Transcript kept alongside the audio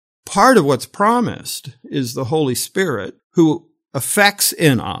part of what's promised is the Holy Spirit, who affects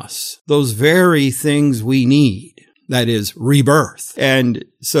in us those very things we need. That is rebirth. And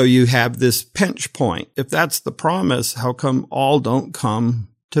so you have this pinch point. If that's the promise, how come all don't come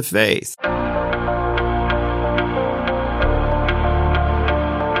to faith?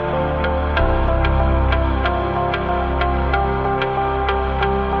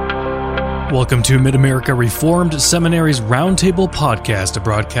 Welcome to Mid-America Reformed Seminary's Roundtable Podcast, a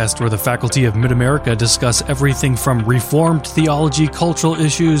broadcast where the faculty of Mid-America discuss everything from Reformed theology, cultural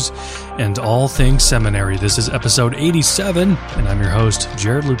issues, and all things seminary. This is episode 87, and I'm your host,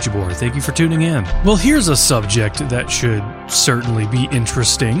 Jared Luchibor. Thank you for tuning in. Well, here's a subject that should certainly be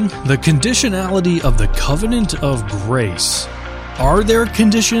interesting: the conditionality of the covenant of grace. Are there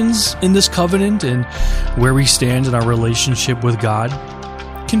conditions in this covenant and where we stand in our relationship with God?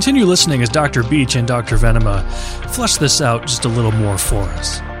 Continue listening as Dr. Beach and Dr. Venema flesh this out just a little more for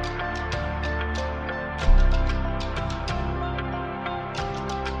us.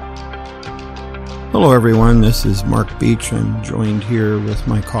 Hello, everyone. This is Mark Beach. I'm joined here with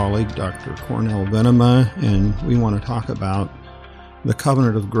my colleague, Dr. Cornell Venema, and we want to talk about the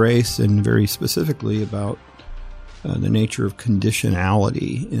covenant of grace and very specifically about the nature of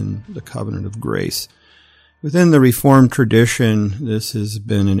conditionality in the covenant of grace. Within the Reformed tradition, this has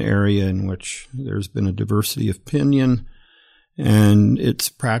been an area in which there's been a diversity of opinion, and its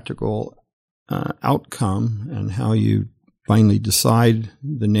practical outcome and how you finally decide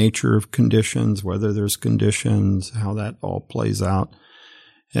the nature of conditions, whether there's conditions, how that all plays out,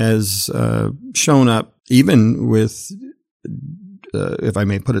 has shown up even with, if I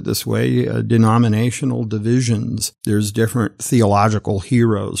may put it this way, denominational divisions. There's different theological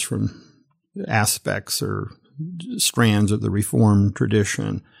heroes from aspects or strands of the Reformed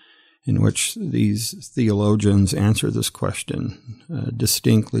tradition in which these theologians answer this question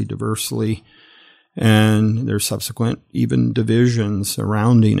distinctly, diversely, and there's subsequent even divisions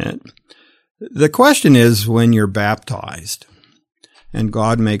surrounding it. The question is, when you're baptized and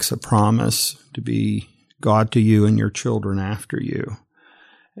God makes a promise to be God to you and your children after you,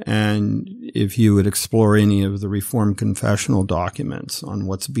 and if you would explore any of the Reformed confessional documents on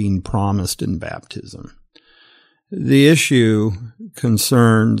what's being promised in baptism, the issue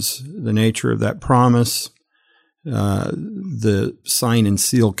concerns the nature of that promise, the sign and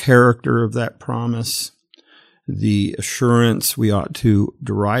seal character of that promise, the assurance we ought to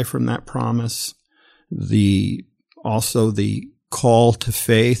derive from that promise, also the call to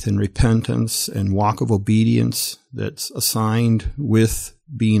faith and repentance and walk of obedience that's assigned with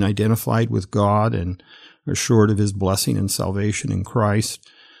being identified with God and assured of His blessing and salvation in Christ.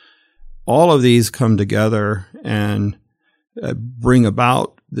 All of these come together and bring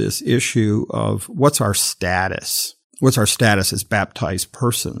about this issue of what's our status? What's our status as baptized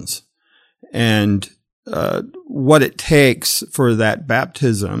persons? And what it takes for that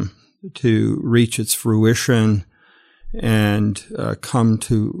baptism to reach its fruition and come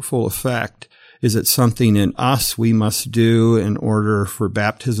to full effect. Is it something in us we must do in order for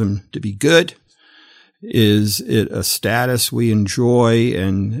baptism to be good? Is it a status we enjoy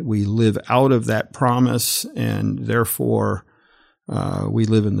and we live out of that promise, and therefore we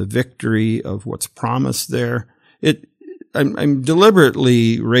live in the victory of what's promised there? I'm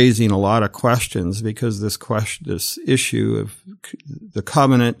deliberately raising a lot of questions because this issue of the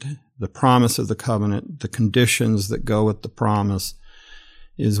covenant, the promise of the covenant, the conditions that go with the promise,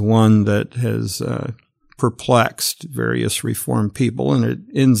 is one that has perplexed various Reformed people, and it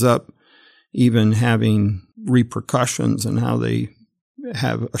ends up even having repercussions in how they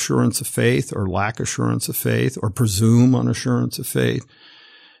have assurance of faith or lack assurance of faith or presume on assurance of faith.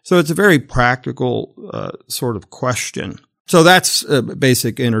 So it's a very practical sort of question. So that's a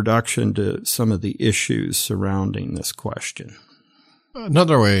basic introduction to some of the issues surrounding this question.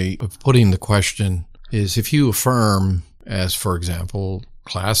 Another way of putting the question is if you affirm, as for example,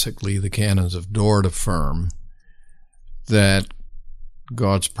 classically the canons of Dort affirm, that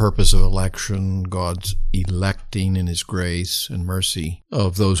God's purpose of election, God's electing in His grace and mercy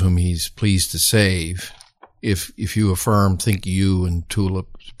of those whom He's pleased to save. If you affirm, think you and TULIP,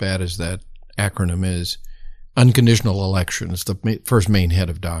 as bad as that acronym is, unconditional election is the first main head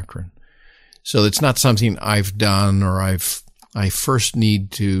of doctrine. So it's not something I've done or I first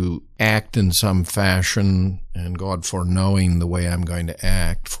need to act in some fashion, and God, foreknowing the way I'm going to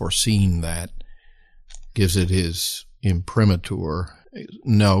act, foreseeing that, gives it His imprimatur.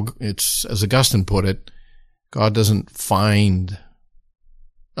 No, it's, as Augustine put it, God doesn't find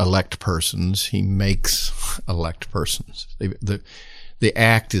elect persons, He makes elect persons. The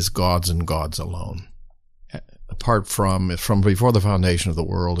act is God's and God's alone. apart from before the foundation of the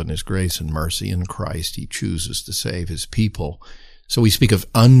world, in his grace and mercy in Christ, he chooses to save his people. So we speak of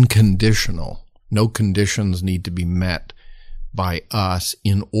unconditional. No conditions need to be met by us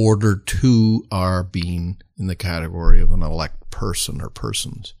in order to our being in the category of an elect person or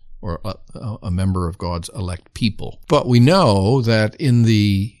persons, or a member of God's elect people. But we know that in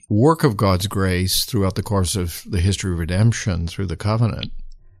the work of God's grace throughout the course of the history of redemption through the covenant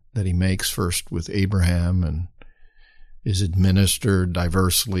that he makes first with Abraham and is administered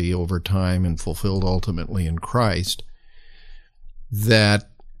diversely over time and fulfilled ultimately in Christ, that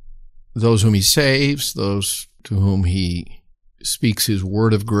those whom he saves, those to whom he speaks his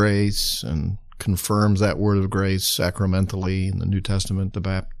word of grace and confirms that word of grace sacramentally in the New Testament,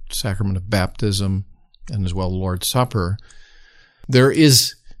 the sacrament of baptism, and as well the Lord's Supper, there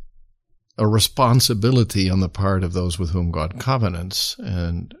is a responsibility on the part of those with whom God covenants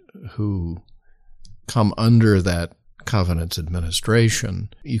and who come under that covenant's administration.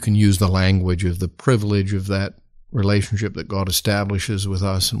 You can use the language of the privilege of that relationship that God establishes with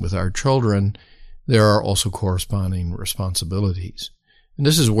us and with our children. There are also corresponding responsibilities. And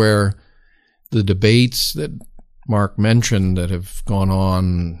this is where the debates that Mark mentioned that have gone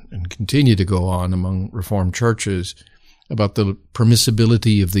on and continue to go on among Reformed churches about the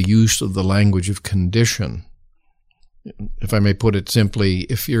permissibility of the use of the language of condition. If I may put it simply,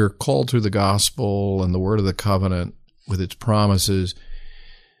 if you're called through the gospel and the word of the covenant with its promises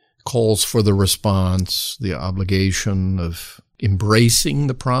calls for the response, the obligation of embracing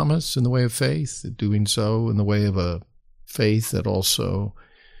the promise in the way of faith, doing so in the way of a faith that also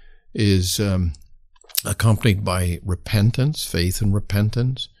is accompanied by repentance, faith and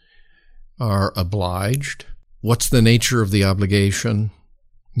repentance are obliged. What's the nature of the obligation?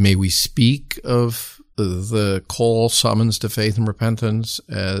 May we speak of the call, summons to faith and repentance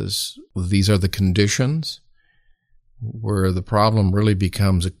as these are the conditions? Where the problem really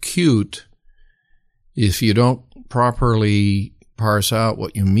becomes acute if you don't properly parse out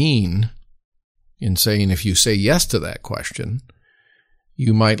what you mean in saying, if you say yes to that question,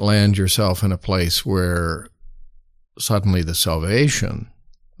 you might land yourself in a place where suddenly the salvation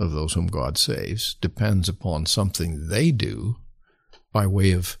of those whom God saves depends upon something they do by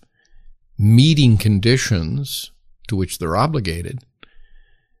way of meeting conditions to which they're obligated.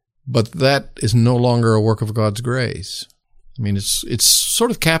 But that is no longer a work of God's grace. I mean, it's sort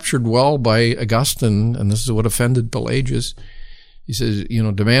of captured well by Augustine, and this is what offended Pelagius. He says,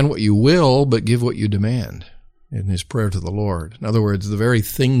 demand what you will, but give what you demand in his prayer to the Lord. In other words, the very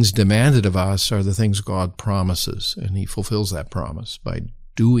things demanded of us are the things God promises, and he fulfills that promise by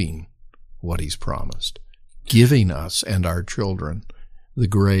doing what he's promised, giving us and our children the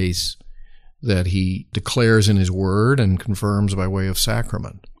grace that he declares in his word and confirms by way of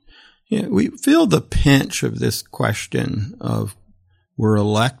sacrament. Yeah, we feel the pinch of this question of we're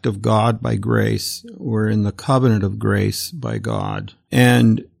elect of God by grace, we're in the covenant of grace by God.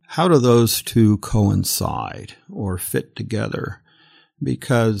 And how do those two coincide or fit together?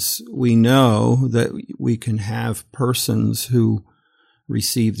 Because we know that we can have persons who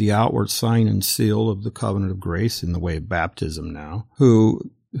receive the outward sign and seal of the covenant of grace in the way of baptism now,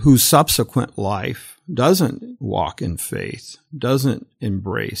 whose subsequent life doesn't walk in faith, doesn't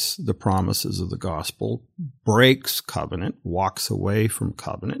embrace the promises of the gospel, breaks covenant, walks away from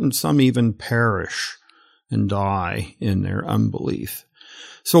covenant, and some even perish and die in their unbelief.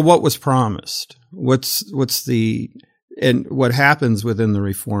 So what was promised? And what happens within the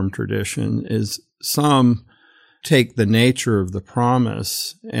Reformed tradition is some take the nature of the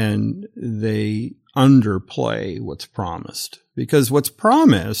promise and they underplay what's promised. Because what's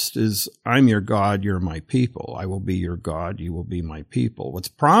promised is, I'm your God, you're my people. I will be your God, you will be my people. What's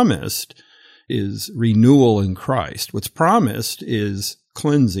promised is renewal in Christ. What's promised is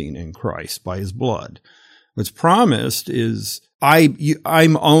cleansing in Christ by his blood. What's promised is,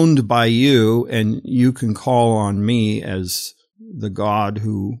 I'm owned by you, and you can call on me as the God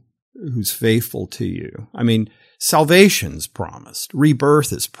who's faithful to you. I mean, salvation's promised,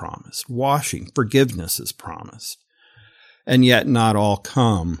 rebirth is promised, washing, forgiveness is promised. And yet not all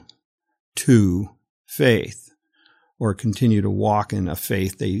come to faith or continue to walk in a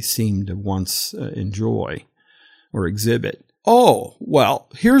faith they seem to once enjoy or exhibit. Oh, well,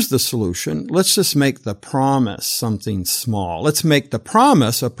 here's the solution. Let's just make the promise something small. Let's make the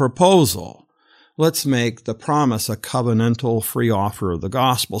promise a proposal. Let's make the promise a covenantal free offer of the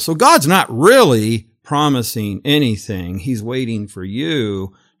gospel. So God's not really promising anything. He's waiting for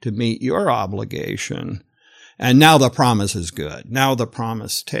you to meet your obligation. And now the promise is good. Now the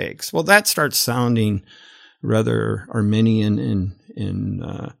promise takes. Well, that starts sounding rather Arminian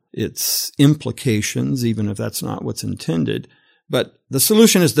in its implications, even if that's not what's intended. But the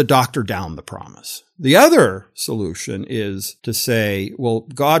solution is to doctor down the promise. The other solution is to say, well,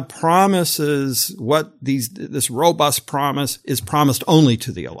 God promises this robust promise is promised only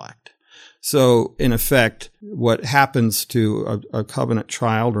to the elect. So in effect, what happens to a covenant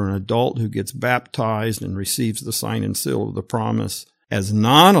child or an adult who gets baptized and receives the sign and seal of the promise as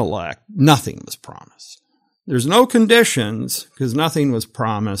non-elect, nothing was promised. There's no conditions because nothing was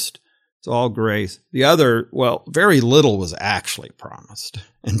promised. It's all grace. The other, well, very little was actually promised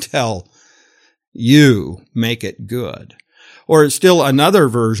until you make it good. Or it's still another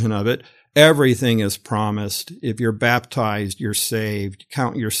version of it. Everything is promised. If you're baptized, you're saved.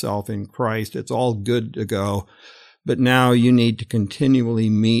 Count yourself in Christ. It's all good to go. But now you need to continually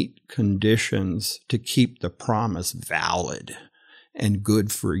meet conditions to keep the promise valid and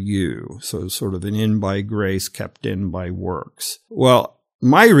good for you. So sort of an in by grace, kept in by works. Well,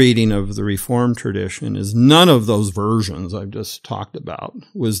 my reading of the Reformed tradition is none of those versions I've just talked about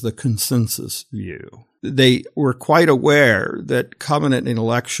was the consensus view. They were quite aware that covenant and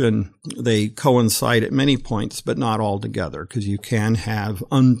election, they coincide at many points, but not all together, because you can have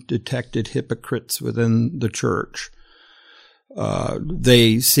undetected hypocrites within the church.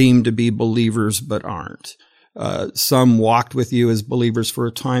 They seem to be believers, but aren't. Some walked with you as believers for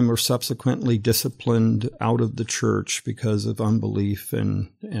a time, were subsequently disciplined out of the church because of unbelief and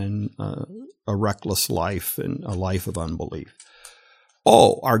a reckless life and a life of unbelief.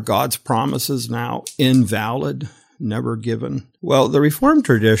 Oh, are God's promises now invalid, never given? Well, the Reformed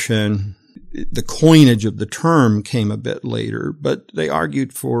tradition, the coinage of the term came a bit later, but they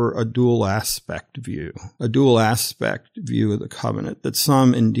argued for a dual aspect view of the covenant, that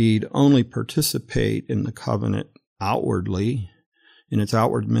some indeed only participate in the covenant outwardly, in its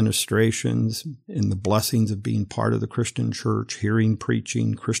outward ministrations, in the blessings of being part of the Christian church, hearing,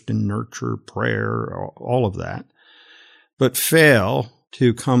 preaching, Christian nurture, prayer, all of that, but fail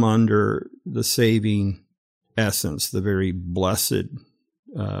to come under the saving essence, the very blessed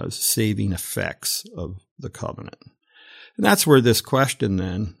saving effects of the covenant. And that's where this question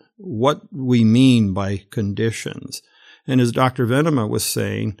then, what we mean by conditions. And as Dr. Venema was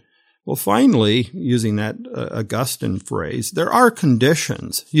saying, well, finally, using that Augustine phrase, there are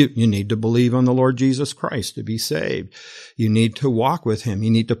conditions. You need to believe on the Lord Jesus Christ to be saved. You need to walk with him.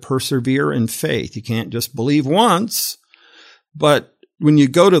 You need to persevere in faith. You can't just believe once. But when you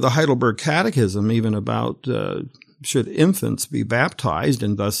go to the Heidelberg Catechism, even about should infants be baptized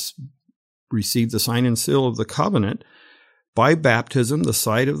and thus receive the sign and seal of the covenant, by baptism,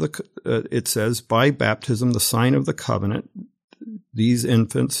 it says, by baptism, the sign of the covenant, these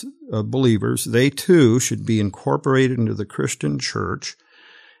infants, believers, they too should be incorporated into the Christian church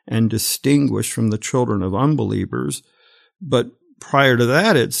and distinguished from the children of unbelievers. But prior to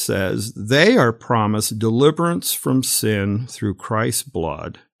that, it says, they are promised deliverance from sin through Christ's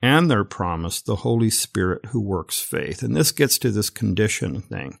blood, and they're promised the Holy Spirit who works faith. And this gets to this condition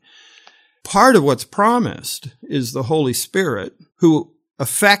thing. Part of what's promised is the Holy Spirit who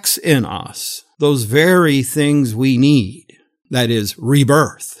affects in us those very things we need. That is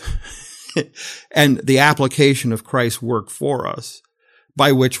rebirth and the application of Christ's work for us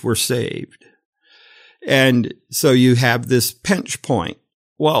by which we're saved. And so you have this pinch point.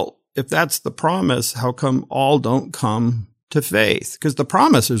 Well, if that's the promise, how come all don't come to faith? Because the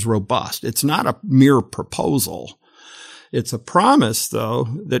promise is robust. It's not a mere proposal. It's a promise, though,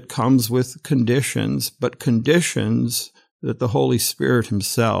 that comes with conditions, but conditions that the Holy Spirit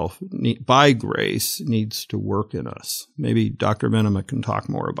himself, by grace, needs to work in us. Maybe Dr. Venema can talk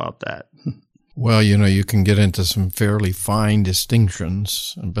more about that. Well, you can get into some fairly fine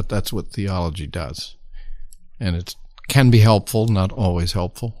distinctions, but that's what theology does. And it can be helpful, not always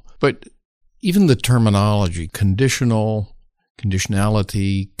helpful. But even the terminology, conditional,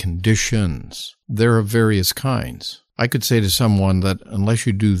 conditionality, conditions, they're of various kinds. I could say to someone that unless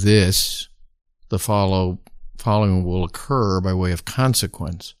you do this, the following will occur by way of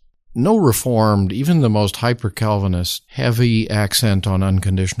consequence. No Reformed, even the most hyper-Calvinist, heavy accent on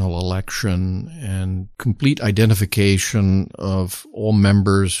unconditional election and complete identification of all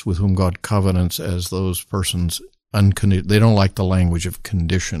members with whom God covenants as those persons, they don't like the language of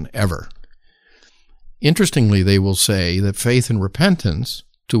condition ever. Interestingly, they will say that faith and repentance,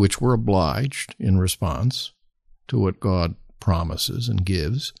 to which we're obliged in response to what God promises and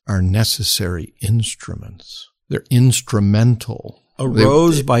gives, are necessary instruments. They're instrumental. A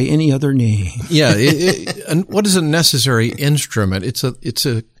rose by any other name. Yeah. And what is a necessary instrument? It's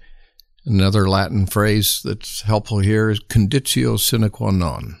another Latin phrase that's helpful here is conditio sine qua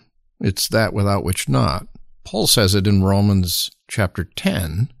non. It's that without which not. Paul says it in Romans chapter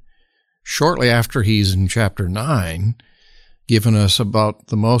 10, shortly after he's in chapter 9, given us about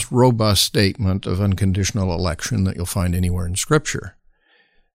the most robust statement of unconditional election that you'll find anywhere in Scripture.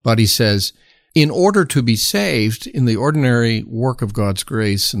 But he says, in order to be saved in the ordinary work of God's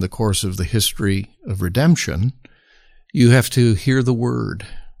grace in the course of the history of redemption, you have to hear the word.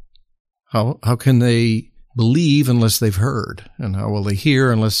 How can they believe unless they've heard? And how will they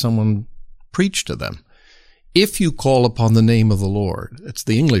hear unless someone preached to them? If you call upon the name of the Lord, it's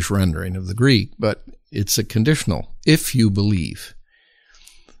the English rendering of the Greek, but it's a conditional, if you believe.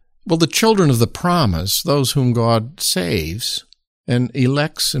 Well, the children of the promise, those whom God saves and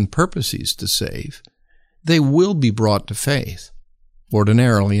elects and purposes to save, they will be brought to faith,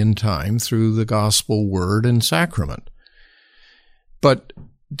 ordinarily in time through the gospel word and sacrament. But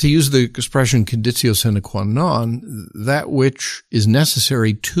to use the expression conditio sine qua non, that which is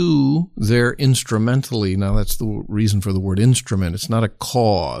necessary to their instrumentally, now that's the reason for the word instrument, it's not a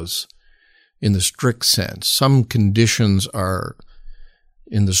cause in the strict sense. Some conditions are,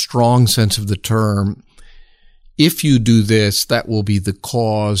 in the strong sense of the term, if you do this, that will be the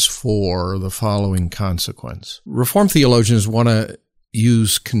cause for the following consequence. Reformed theologians want to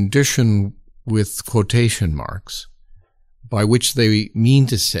use condition with quotation marks, by which they mean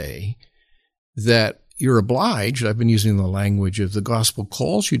to say that you're obliged. I've been using the language of the gospel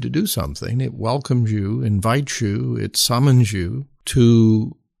calls you to do something. It welcomes you, invites you, it summons you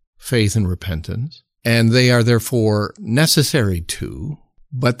to faith and repentance. And they are therefore necessary to,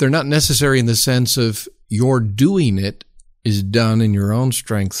 but they're not necessary in the sense of your doing it is done in your own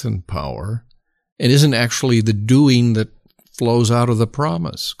strength and power. It isn't actually the doing that flows out of the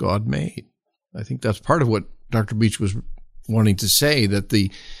promise God made. I think that's part of what Dr. Beach was wanting to say, that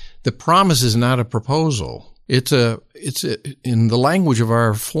the promise is not a proposal. It's in the language of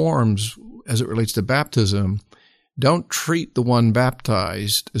our forms as it relates to baptism, don't treat the one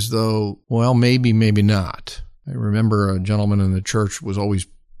baptized as though, well, maybe, maybe not. I remember a gentleman in the church was always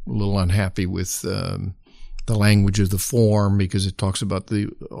a little unhappy with the language of the form because it talks about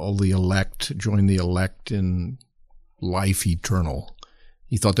all the elect, join the elect in life eternal.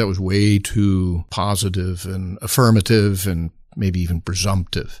 He thought that was way too positive and affirmative and maybe even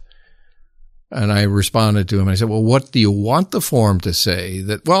presumptive. And I responded to him. I said, well, what do you want the form to say?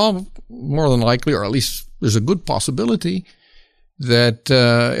 That, well, more than likely, or at least there's a good possibility that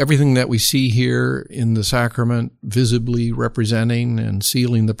everything that we see here in the sacrament, visibly representing and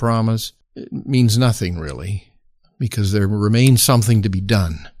sealing the promise, it means nothing really, because there remains something to be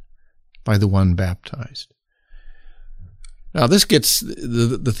done by the one baptized. Now, this gets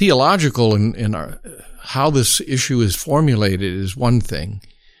the theological and how this issue is formulated is one thing,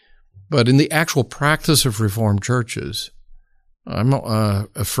 but in the actual practice of Reformed churches, I'm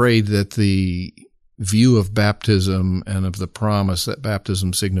afraid that the view of baptism and of the promise that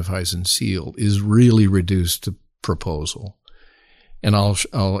baptism signifies and seal is really reduced to proposal. And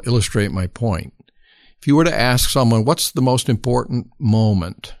I'll illustrate my point. If you were to ask someone, what's the most important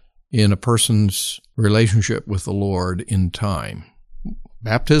moment in a person's relationship with the Lord in time?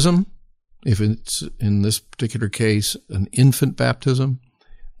 Baptism, if it's in this particular case an infant baptism,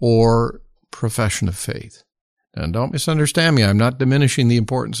 or profession of faith. And don't misunderstand me, I'm not diminishing the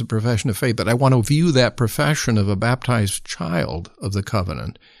importance of profession of faith, but I want to view that profession of a baptized child of the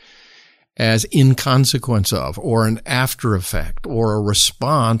covenant as in consequence of, or an after effect, or a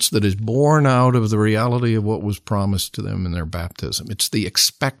response that is born out of the reality of what was promised to them in their baptism. It's the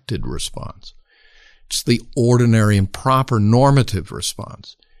expected response. It's the ordinary and proper normative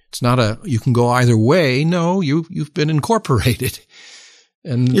response. It's not you can go either way. No, you've been incorporated.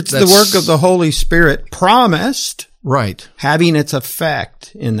 And it's the work of the Holy Spirit promised, right, having its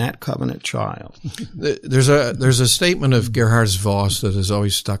effect in that covenant child. There's a statement of Gerhard Voss that has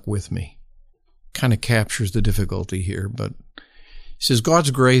always stuck with me. Kind of captures the difficulty here, but he says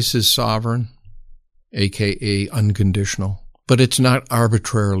God's grace is sovereign, aka unconditional, but it's not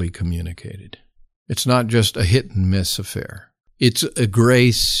arbitrarily communicated. It's not just a hit and miss affair. It's a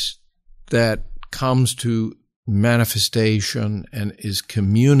grace that comes to manifestation and is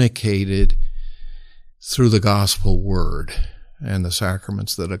communicated through the gospel word and the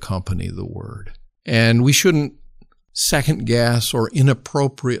sacraments that accompany the word. And we shouldn't second guess or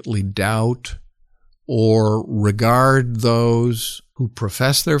inappropriately doubt or regard those who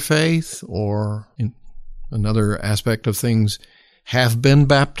profess their faith, or in another aspect of things, have been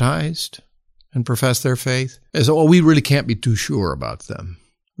baptized and profess their faith, as, oh, we really can't be too sure about them.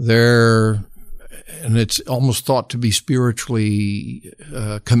 And it's almost thought to be spiritually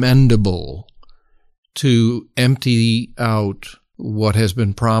commendable to empty out what has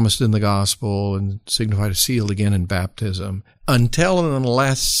been promised in the gospel and signified, sealed again in baptism, until and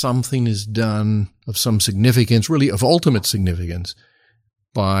unless something is done of some significance, really of ultimate significance,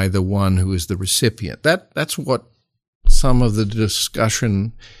 by the one who is the recipient. That's what some of the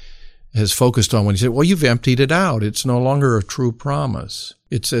discussion has focused on when he said, well, you've emptied it out. It's no longer a true promise.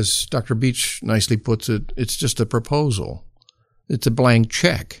 It's, as Dr. Beach nicely puts it, it's just a proposal. It's a blank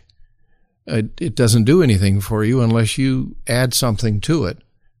check. It doesn't do anything for you unless you add something to it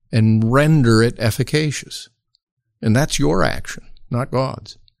and render it efficacious. And that's your action, not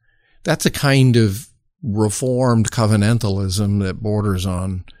God's. That's a kind of reformed covenantalism that borders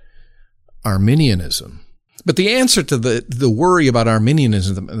on Arminianism. But the answer to the worry about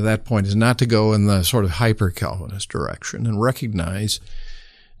Arminianism at that point is not to go in the sort of hyper-Calvinist direction and recognize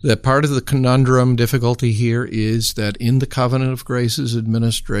that part of the conundrum difficulty here is that in the Covenant of Grace's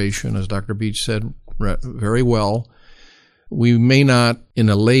administration, as Dr. Beach said very well, we may not, in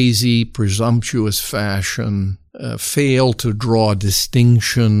a lazy, presumptuous fashion, fail to draw a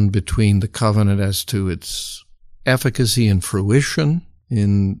distinction between the covenant as to its efficacy and fruition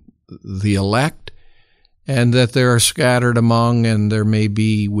in the elect, and that there are scattered among, and there may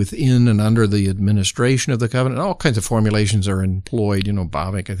be within and under the administration of the covenant. All kinds of formulations are employed.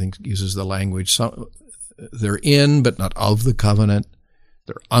 Bavinck, I think, uses the language. They're in, but not of the covenant.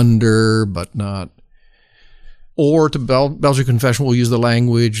 They're under, but not. Or to Belgic Confession will use the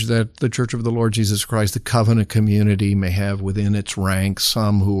language that the Church of the Lord Jesus Christ, the covenant community, may have within its ranks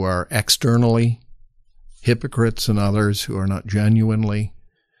some who are externally hypocrites and others who are not genuinely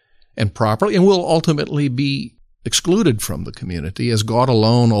and properly, and will ultimately be excluded from the community, as God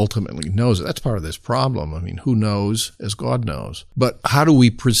alone ultimately knows it. That's part of this problem. I mean, who knows as God knows? But how do we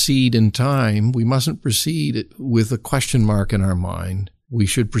proceed in time? We mustn't proceed with a question mark in our mind. We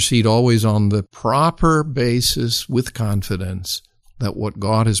should proceed always on the proper basis with confidence that what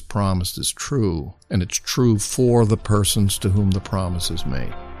God has promised is true, and it's true for the persons to whom the promise is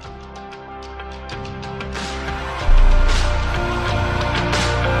made.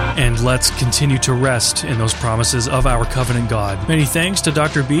 And let's continue to rest in those promises of our covenant God. Many thanks to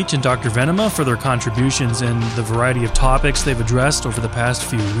Dr. Beach and Dr. Venema for their contributions in the variety of topics they've addressed over the past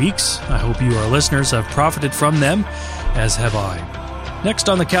few weeks. I hope you, our listeners, have profited from them, as have I. Next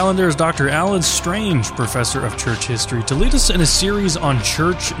on the calendar is Dr. Alan Strange, professor of church history, to lead us in a series on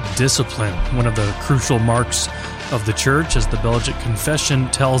church discipline, one of the crucial marks of the church, as the Belgic Confession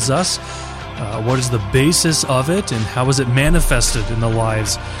tells us. What is the basis of it, and how is it manifested in the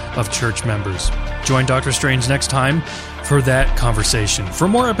lives of church members? Join Dr. Strange next time for that conversation. For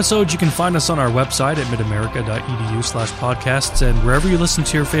more episodes, you can find us on our website at midamerica.edu/podcasts and wherever you listen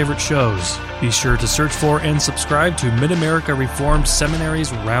to your favorite shows. Be sure to search for and subscribe to Mid-America Reformed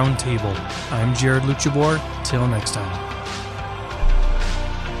Seminary's Roundtable. I'm Jared Luchabor. Till next time.